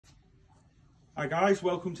Hi guys,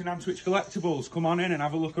 welcome to Nantwich Collectables. Come on in and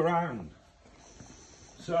have a look around.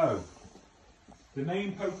 So, the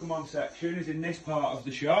main Pokemon section is in this part of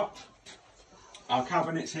the shop. Our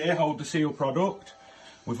cabinets here hold the sealed product.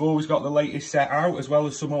 We've always got the latest set out, as well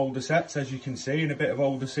as some older sets, as you can see, and a bit of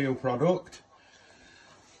older sealed product.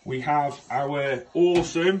 We have our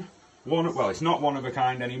awesome, well, it's not one of a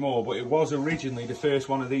kind anymore, but it was originally the first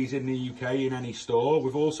one of these in the UK in any store.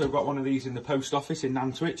 We've also got one of these in the post office in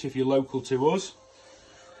Nantwich, if you're local to us.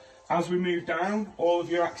 As we move down, all of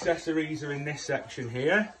your accessories are in this section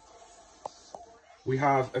here. We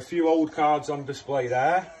have a few old cards on display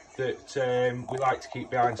there that we like to keep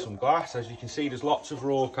behind some glass. As you can see, there's lots of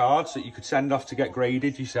raw cards that you could send off to get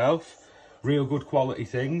graded yourself. Real good quality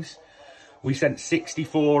things. We sent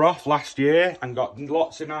 64 off last year and got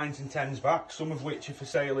lots of 9s and 10s back, some of which are for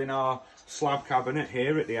sale in our slab cabinet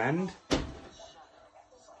here at the end.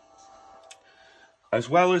 As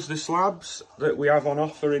well as the slabs that we have on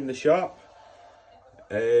offer in the shop,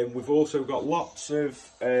 we've also got lots of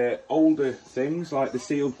older things like the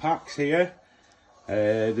sealed packs here.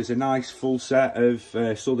 There's a nice full set of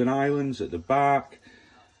Southern Islands at the back.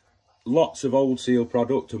 Lots of old sealed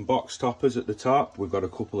product and box toppers at the top. We've got a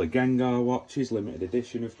couple of Gengar watches, limited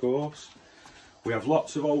edition of course. We have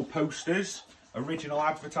lots of old posters, original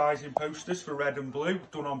advertising posters for red and blue,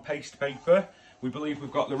 done on paste paper. We believe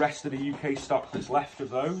we've got the rest of the UK stock that's left of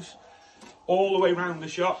those. All the way around the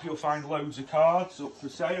shop you'll find loads of cards up for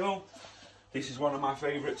sale. This is one of my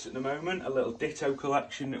favourites at the moment, a little Ditto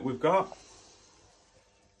collection that we've got.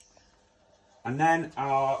 And then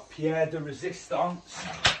our Pierre de Resistance,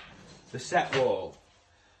 the set wall.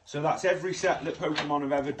 So that's every set that Pokemon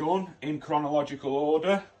have ever done in chronological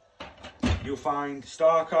order. You'll find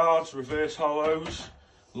star cards, reverse holos,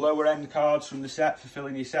 lower end cards from the set for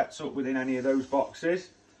filling your sets up within any of those boxes.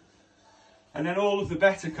 And then all of the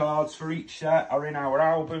better cards for each set are in our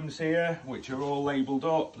albums here, which are all labelled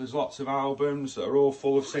up. There's lots of albums that are all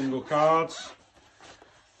full of single cards.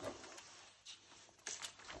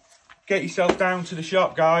 Get yourself down to the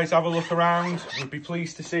shop, guys, have a look around. We'd be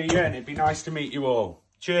pleased to see you and it'd be nice to meet you all.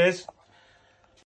 Cheers.